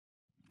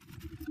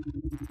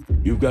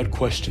You've got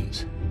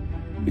questions.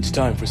 It's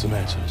time for some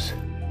answers.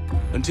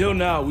 Until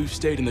now, we've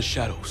stayed in the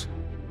shadows.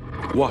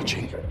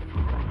 Watching.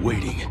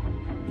 Waiting.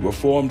 We were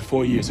formed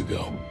 4 years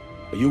ago.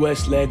 A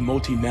US-led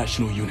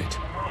multinational unit.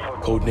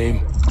 Codename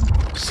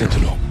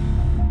Sentinel.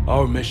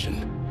 Our mission,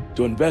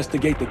 to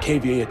investigate the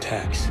KVA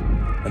attacks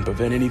and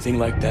prevent anything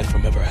like that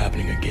from ever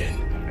happening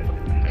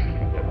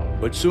again.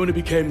 But soon it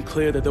became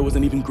clear that there was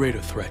an even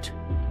greater threat.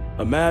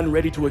 A man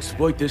ready to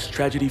exploit this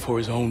tragedy for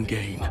his own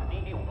gain.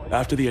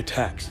 After the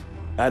attacks,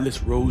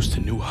 Atlas rose to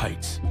new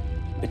heights.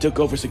 It took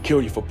over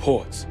security for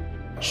ports,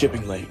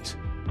 shipping lanes,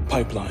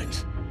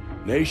 pipelines.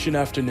 Nation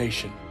after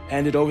nation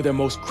handed over their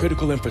most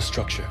critical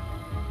infrastructure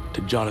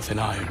to Jonathan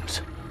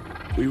Irons.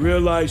 We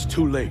realized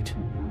too late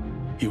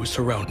he was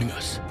surrounding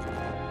us.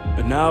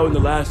 And now in the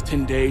last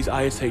 10 days,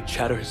 ISA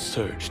chatter has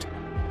surged.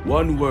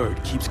 One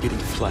word keeps getting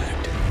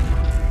flagged.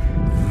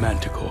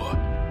 Manticore.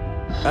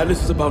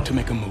 Atlas is about to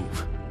make a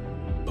move,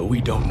 but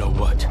we don't know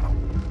what.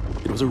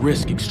 It was a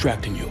risk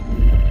extracting you,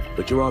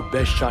 but you're our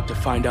best shot to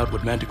find out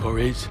what Manticore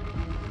is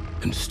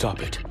and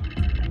stop it.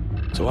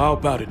 So how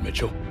about it,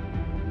 Mitchell?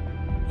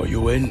 Are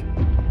you in?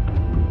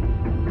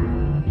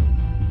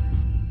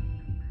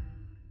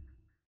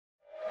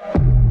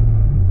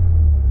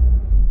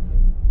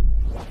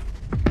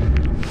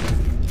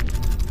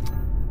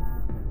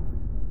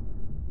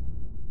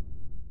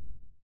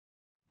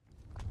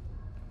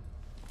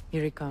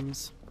 Here he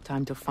comes.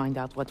 Time to find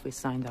out what we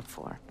signed up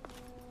for.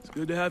 It's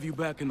good to have you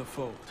back in the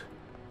fold.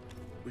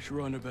 Wish we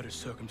were under better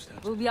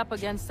circumstances. We'll be up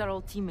against our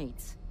old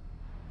teammates.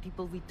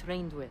 People we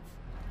trained with.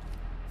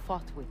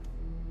 Fought with.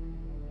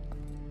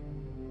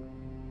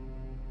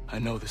 I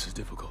know this is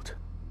difficult,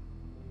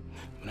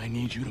 but I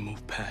need you to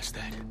move past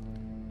that.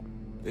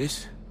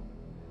 This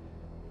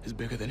is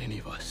bigger than any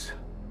of us.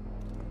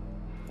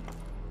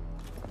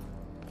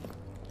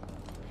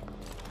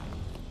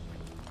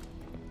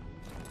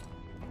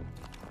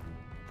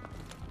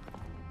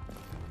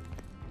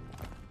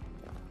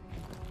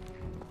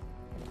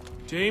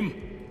 Team,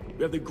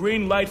 we have the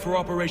green light for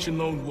Operation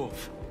Lone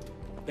Wolf.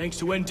 Thanks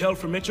to intel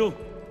from Mitchell,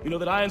 we know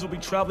that Irons will be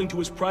traveling to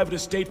his private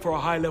estate for a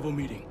high-level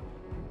meeting.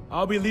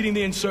 I'll be leading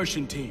the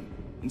insertion team,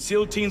 and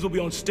SEAL teams will be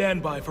on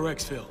standby for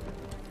exfil.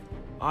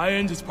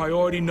 Irons is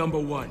priority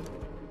 #1.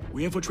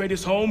 We infiltrate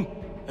his home,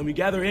 and we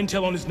gather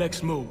intel on his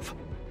next move.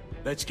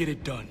 Let's get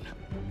it done.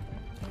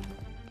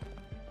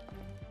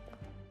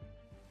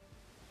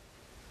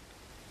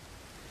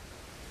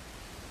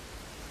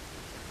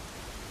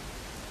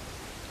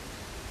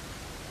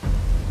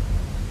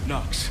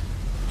 Knox,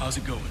 how's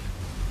it going?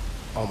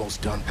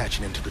 Almost done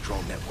patching into the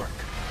drone network.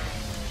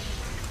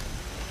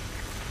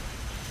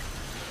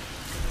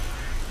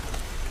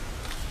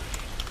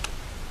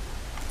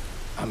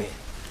 I'm in.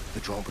 The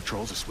drone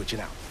patrols are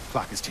switching out.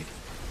 Clock is ticking.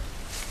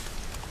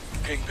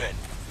 Kingpin,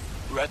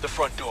 we're at the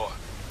front door.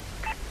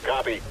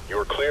 Copy.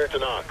 You're clear to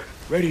knock.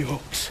 Ready,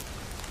 Hawks.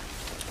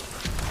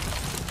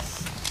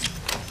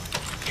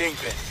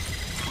 Kingpin,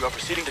 we are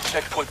proceeding to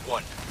checkpoint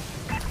 1.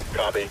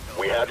 Copy.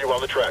 We have you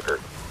on the tracker.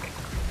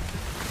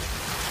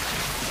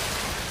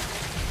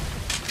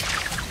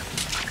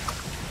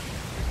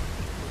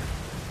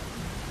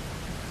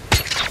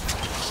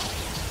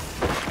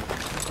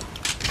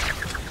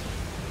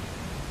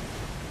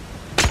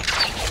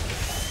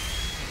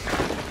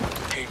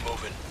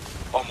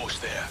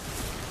 Almost there.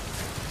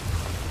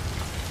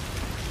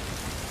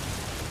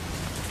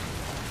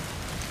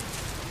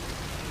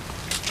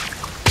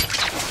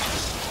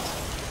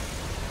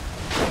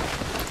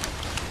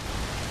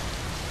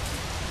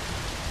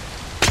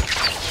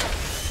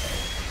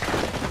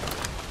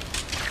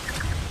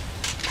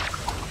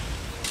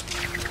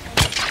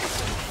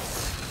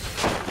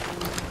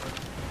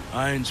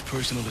 Irons'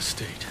 personal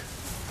estate.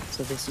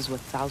 So this is what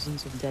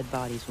thousands of dead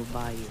bodies will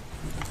buy you.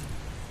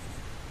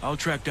 I'll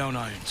track down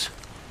Irons.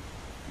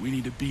 We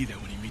need to be there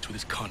when he meets with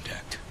his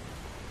contact.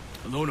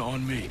 Alone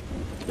on me.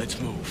 Let's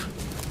move.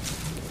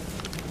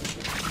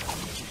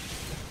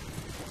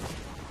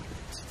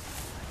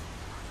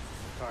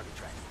 Target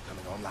tracking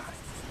coming online.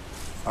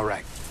 All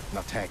right,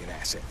 now tag an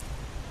asset.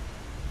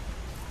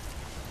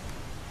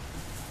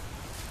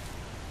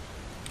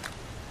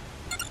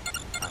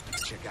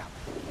 Optics check out.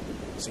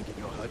 Syncing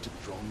your HUD to the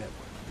drone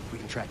network. We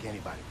can track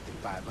anybody within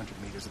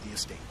 500 meters of the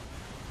estate.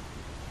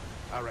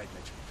 All right,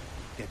 Mitchell.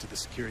 Get to the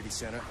security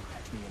center and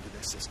patch me into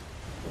their system.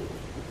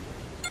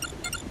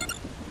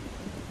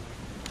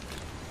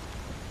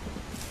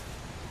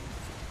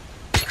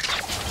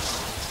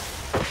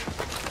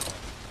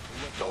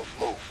 Don't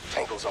move.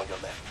 Tangle's on your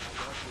left.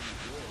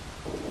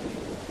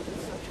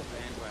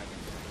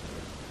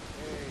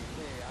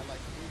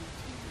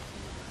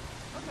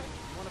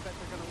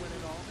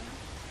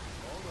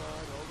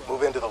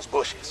 Move into those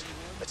bushes.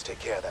 Let's take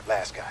care of that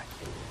last guy.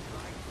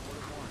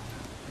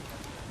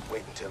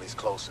 Wait until he's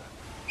closer.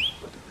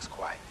 We'll do this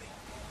quietly.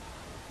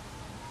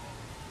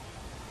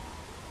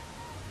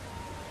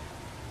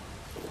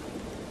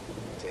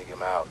 Take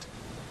him out.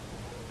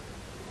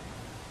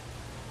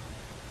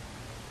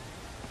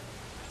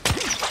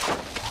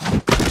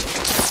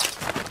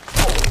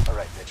 All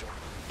right, Mitchell.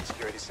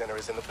 Security center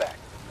is in the back.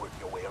 Work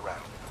your way around.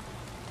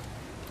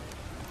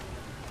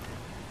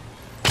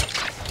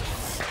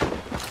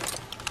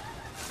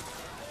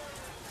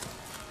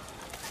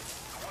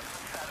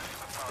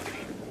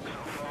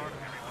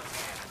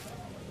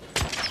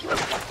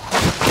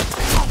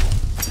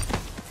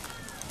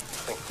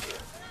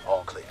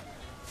 All clear.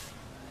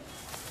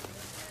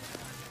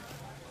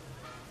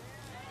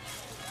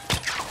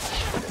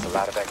 There's a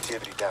lot of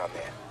activity down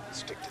there.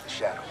 Stick to the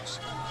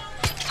shadows.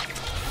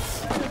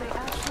 So they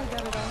actually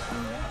got it all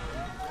cleaned up.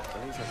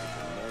 Things have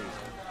become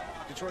amazing.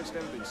 Detroit's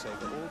never been safe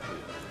at all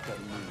clear. We've got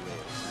new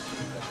rails.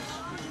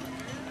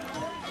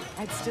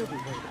 I'd still be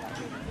worried about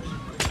you.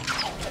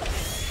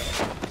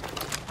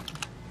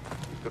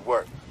 Good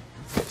work.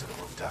 Get to the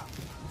rooftop.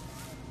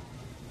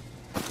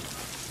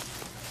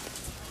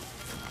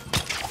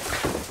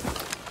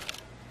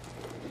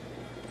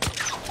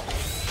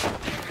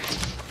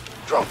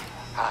 Drone,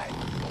 hide.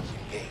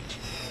 Engage.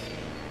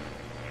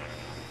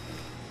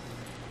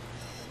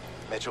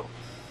 Mitchell,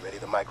 ready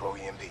the micro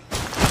EMP.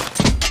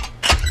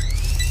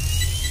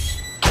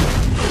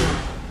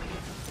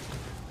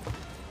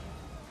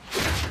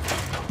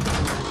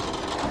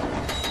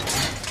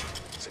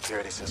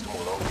 Security system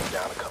will only be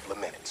down a couple of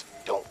minutes.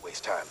 Don't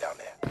waste time down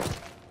there.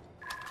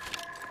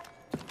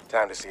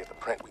 Time to see if the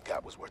print we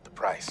got was worth the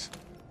price.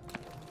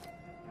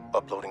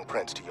 Uploading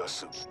prints to your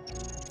suit.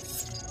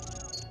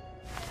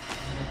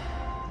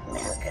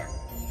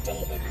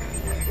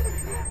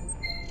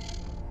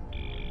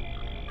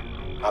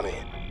 I'm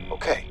in.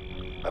 Okay.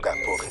 I've got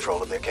full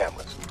control of their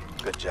cameras.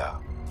 Good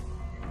job.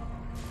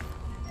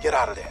 Get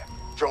out of there.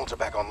 Drones are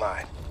back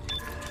online.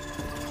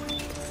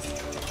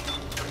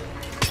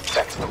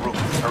 Back to the roof.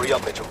 Hurry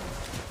up, Mitchell.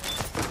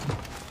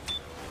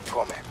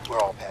 Cormac, we're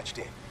all patched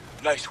in.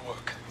 Nice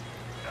work.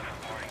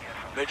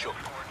 Mitchell,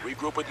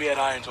 regroup with me at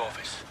Iron's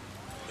office.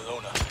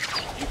 Ilona,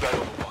 you got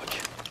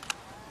overwatch.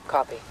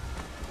 Copy.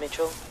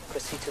 Mitchell,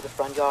 proceed to the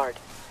front yard.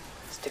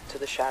 Stick to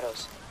the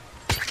shadows.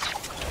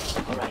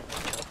 All right,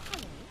 Mitchell.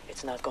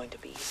 It's not going to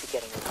be easy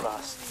getting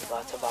across.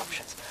 Lots of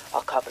options.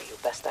 I'll cover you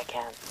best I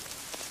can.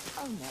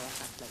 Oh no, I've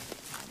got plenty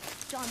of time.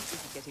 John's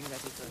busy getting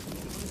ready for a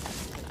meeting he's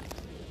having tonight.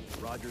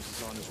 Rogers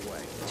is on his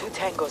way. 2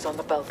 tangos on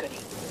the balcony.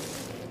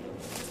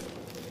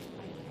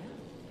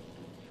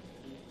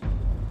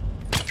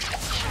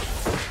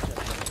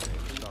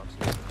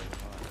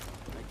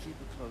 I keep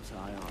a close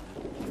eye on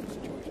him.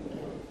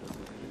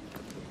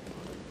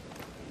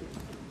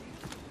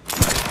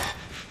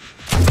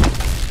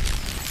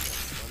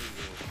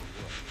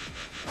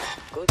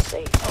 Good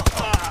save.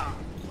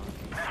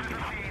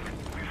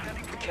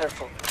 Be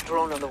careful.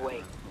 Drone on the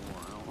way.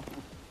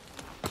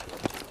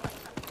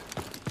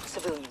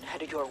 Civilian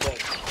headed your way.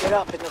 Get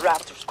up in the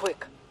rafters,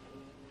 quick.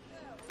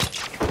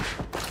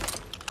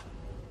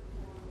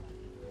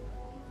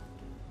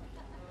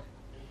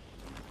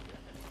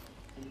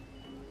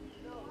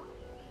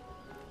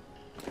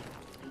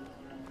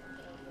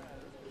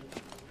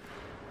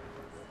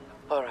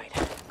 All right,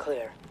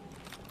 clear.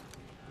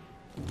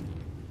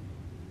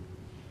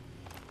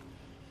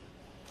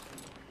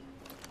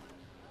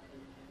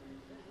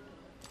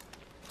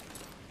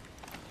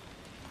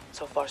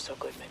 So far, so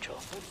good, Mitchell.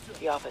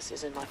 The office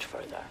isn't much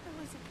further.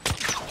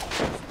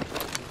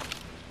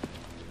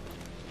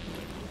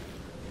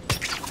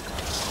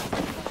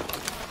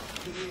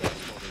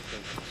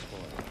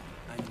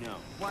 I know.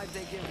 Why'd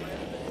they get rid of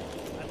it?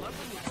 I love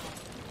them.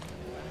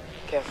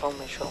 Careful,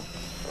 Mitchell.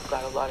 We've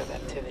got a lot of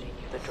activity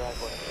near the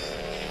driveway.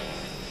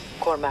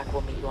 Cormac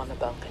will meet you on the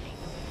balcony.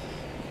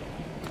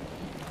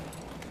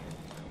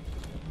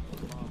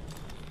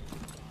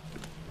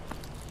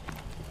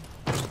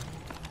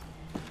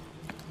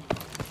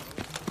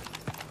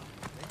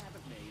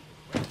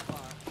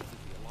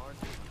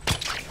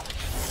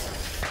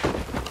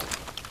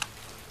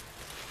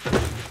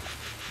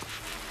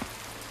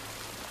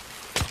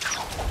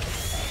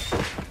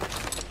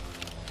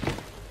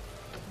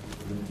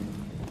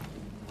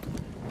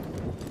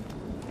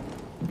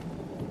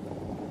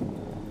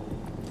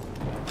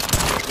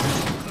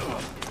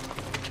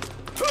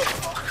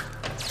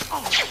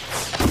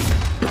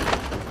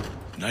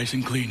 Nice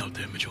and clean out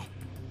there, Mitchell.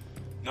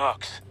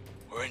 Knox,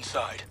 we're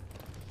inside.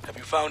 Have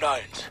you found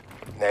Irons?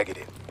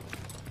 Negative.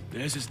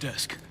 There's his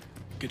desk.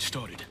 Get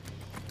started.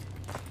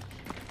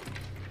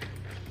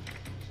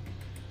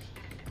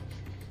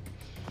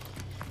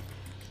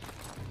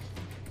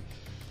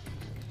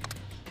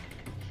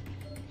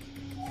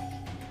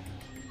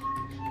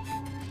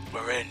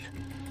 We're in.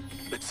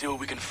 Let's see what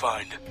we can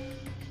find.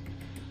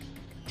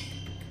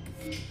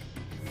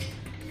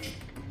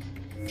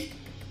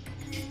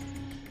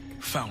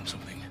 Found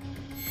something.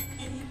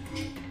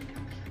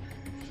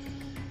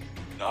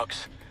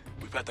 Knox,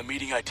 we've got the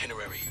meeting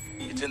itinerary.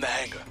 It's in the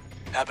hangar.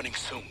 Happening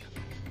soon.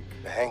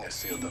 The hangar's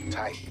sealed up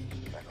tight.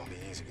 Not gonna be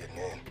easy getting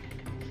in.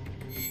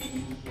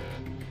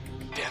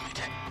 Damn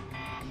it.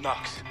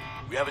 Knox,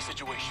 we have a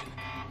situation.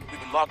 We've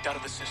been locked out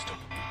of the system.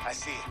 I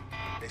see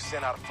it. They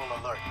sent out a full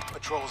alert.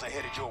 Patrols are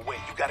headed your way.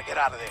 You gotta get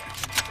out of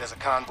there. There's a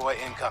convoy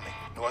incoming.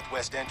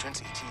 Northwest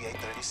entrance, ETA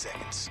 30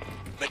 seconds.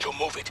 Mitchell,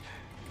 move it.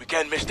 We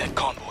can't miss that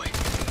convoy.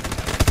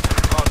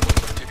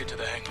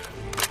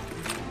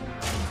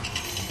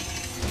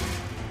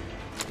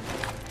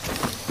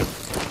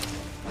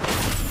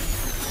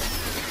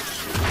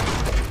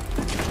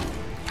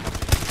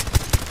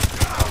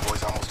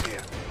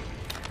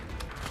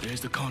 There's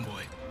the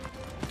convoy.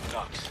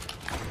 Knox,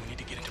 we need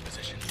to get into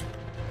position.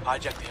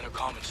 Hijack the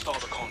intercom and stall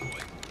the convoy.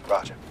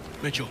 Roger.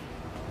 Mitchell,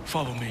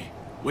 follow me.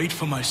 Wait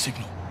for my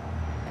signal.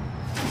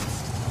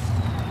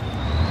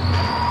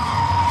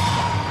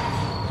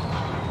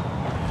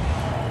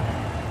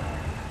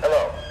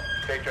 Hello.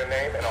 State your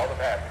name and all the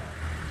passengers.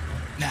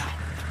 Now.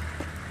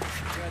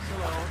 Yes,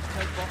 hello.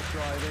 Ted Box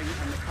driving,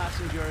 and the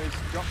passenger is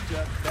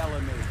Dr.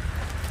 Bellamy.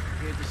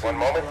 Here to see One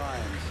moment. Mr.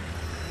 Irons.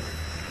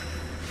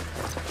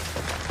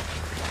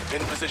 In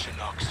position,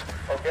 Knox.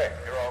 Okay,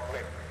 you're all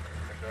clear.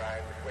 Mr.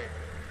 Irons is waiting.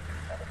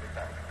 Have a good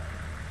time.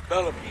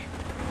 Bellamy.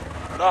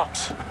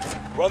 Knox.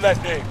 Run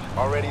that name.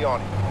 Already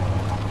on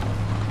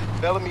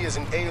it. Bellamy is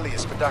an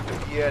alias for Dr.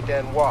 Pierre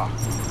Danois.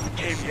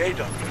 KVA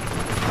doctor.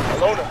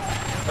 Alona,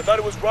 I thought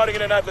it was rotting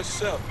in an Atlas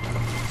cell.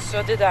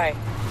 So did I.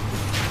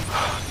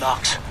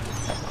 Knox,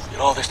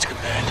 get all this to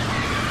command.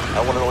 I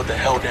want to know what the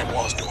hell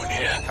Danois doing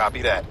here.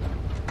 Copy that.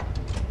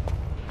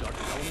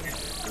 Dr. Bellamy,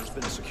 there's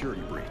been a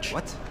security breach.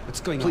 What? What's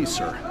going on? Please,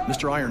 sir.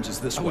 Mr. Irons is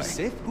this way.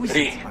 Sif? Who's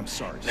Ready? I'm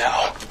sorry, sir.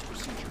 Now.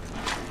 Procedure.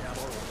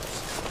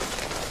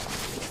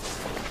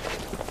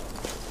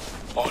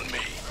 On me.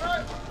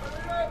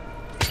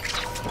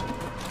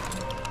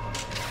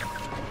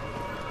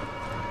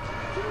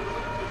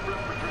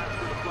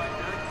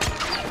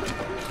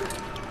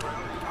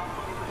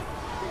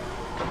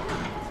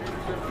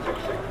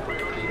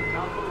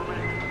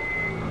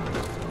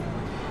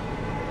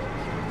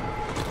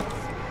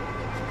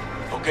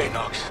 Okay,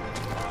 Knox.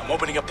 I'm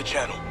opening up the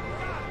channel.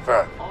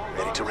 Vern,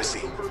 ready to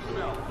receive.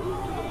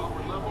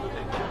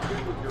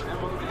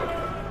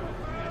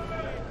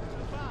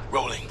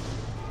 Rolling.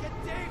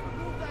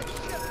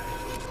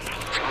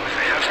 As long as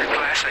they have their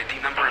class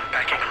ID number and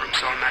packing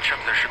groups all match up,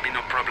 there should be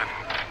no problem.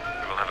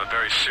 We'll have a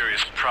very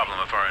serious problem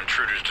if our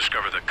intruders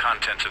discover the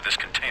contents of this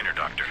container,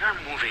 Doctor. We are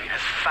moving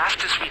as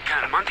fast as we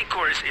can.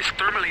 Manticore is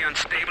thermally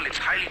unstable. It's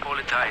highly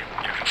volatile.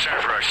 Your concern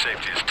for our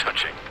safety is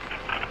touching.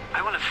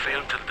 I will have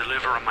failed to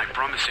deliver on my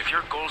promise if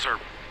your goals are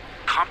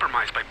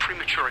compromised by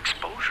premature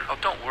exposure. Oh,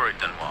 don't worry,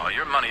 Danois.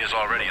 Your money is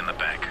already in the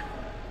bank.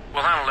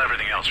 We'll handle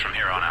everything else from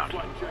here on out.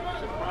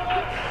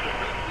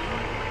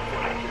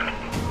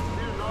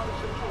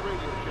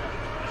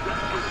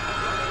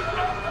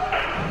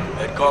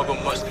 That cargo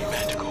must be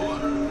Manticore.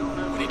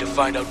 We need to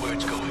find out where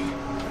it's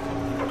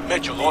going.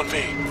 Mitchell, on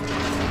me.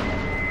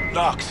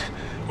 Knox,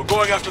 we're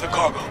going after the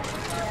cargo.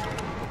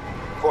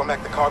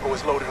 Cormac, the cargo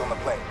is loaded on the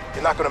plane.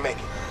 You're not gonna make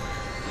it.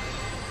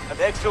 Have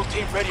the exfil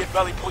team ready at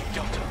Valley Point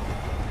Delta.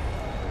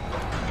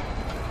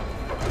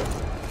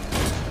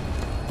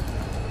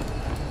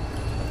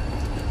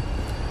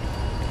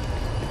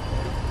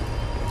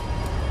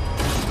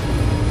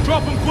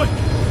 Drop them quick!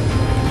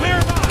 Clear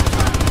them out!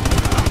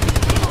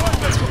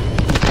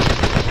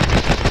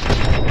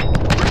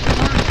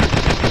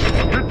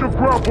 Get your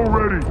grapple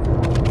ready!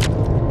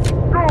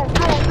 Go,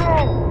 go,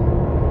 go!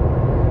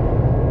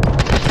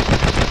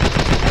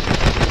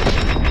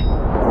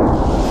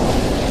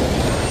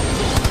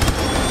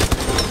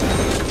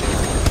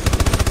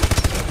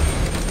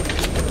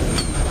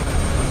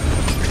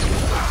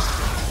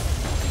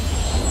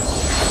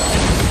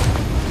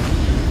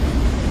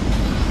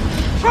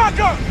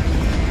 Tracker!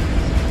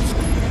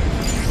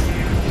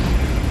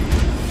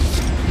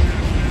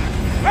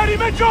 Ready,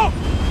 Mitchell!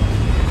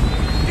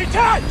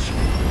 Detach!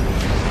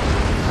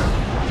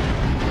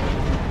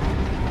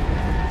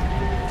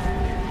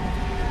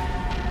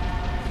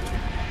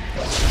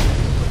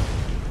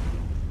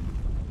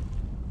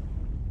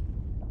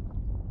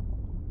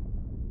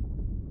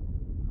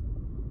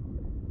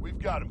 We've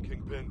got him,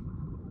 Kingpin.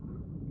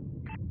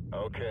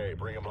 Okay,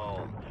 bring him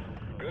home.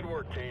 Good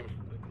work, team.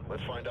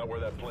 Let's find out where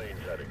that plane's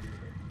heading.